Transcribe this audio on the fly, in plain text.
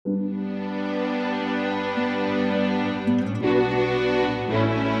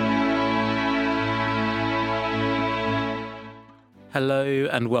Hello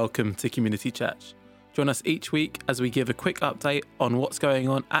and welcome to Community Church. Join us each week as we give a quick update on what's going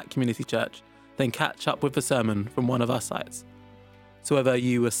on at Community Church, then catch up with a sermon from one of our sites. So whether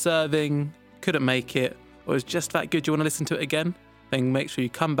you were serving, couldn't make it, or it's just that good you want to listen to it again, then make sure you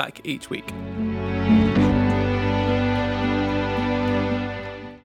come back each week.